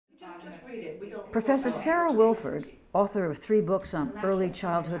Professor Sara Wilford, author of 3 books on early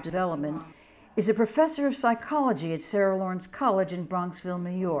childhood development, is a professor of psychology at Sarah Lawrence College in Bronxville,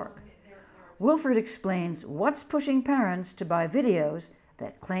 New York. Wilford explains what's pushing parents to buy videos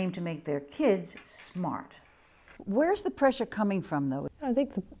that claim to make their kids smart. Where's the pressure coming from, though? I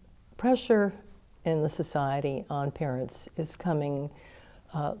think the pressure in the society on parents is coming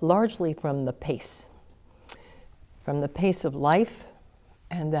largely from the pace of life,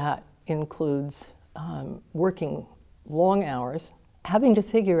 and that includes working long hours, having to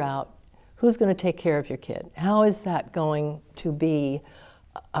figure out who's going to take care of your kid. How is that going to be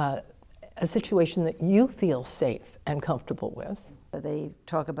a situation that you feel safe and comfortable with? They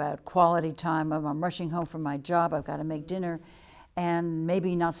talk about quality time. I'm rushing home from my job, I've got to make dinner, and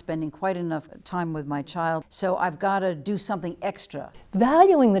maybe not spending quite enough time with my child, so I've got to do something extra.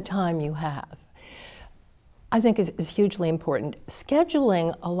 Valuing the time you have, I think, is hugely important.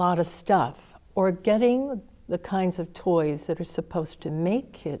 Scheduling a lot of stuff or getting the kinds of toys that are supposed to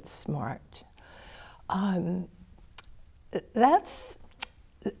make kids smart, that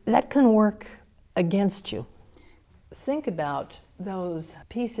can work against you. Think about those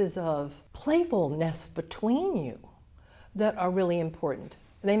pieces of playfulness between you that are really important.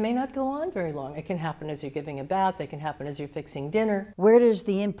 They may not go on very long. It can happen as you're giving a bath, it can happen as you're fixing dinner. Where does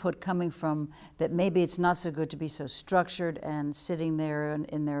the input coming from that maybe it's not so good to be so structured and sitting there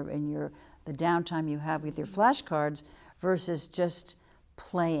in the downtime you have with your flashcards versus just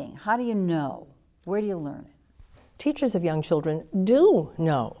playing? How do you know? Where do you learn it? Teachers of young children do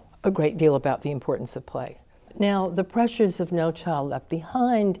know a great deal about the importance of play. Now, the pressures of No Child Left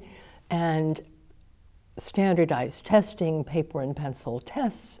Behind and standardized testing, paper and pencil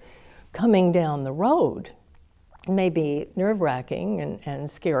tests coming down the road may be nerve-wracking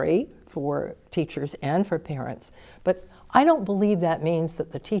and scary for teachers and for parents, but I don't believe that means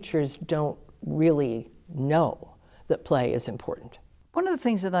that the teachers don't really know that play is important. One of the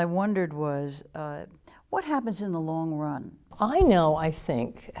things that I wondered was, what happens in the long run? I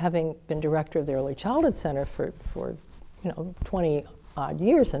think, having been director of the Early Childhood Center for 20-odd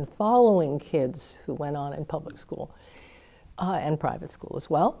years and following kids who went on in public school and private school as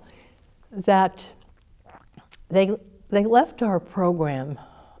well, that they left our program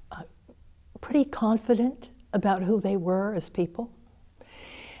pretty confident about who they were as people.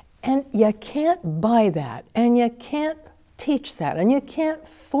 And you can't buy that, and you can't teach that, and you can't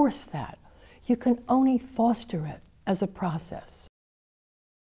force that. You can only foster it as a process.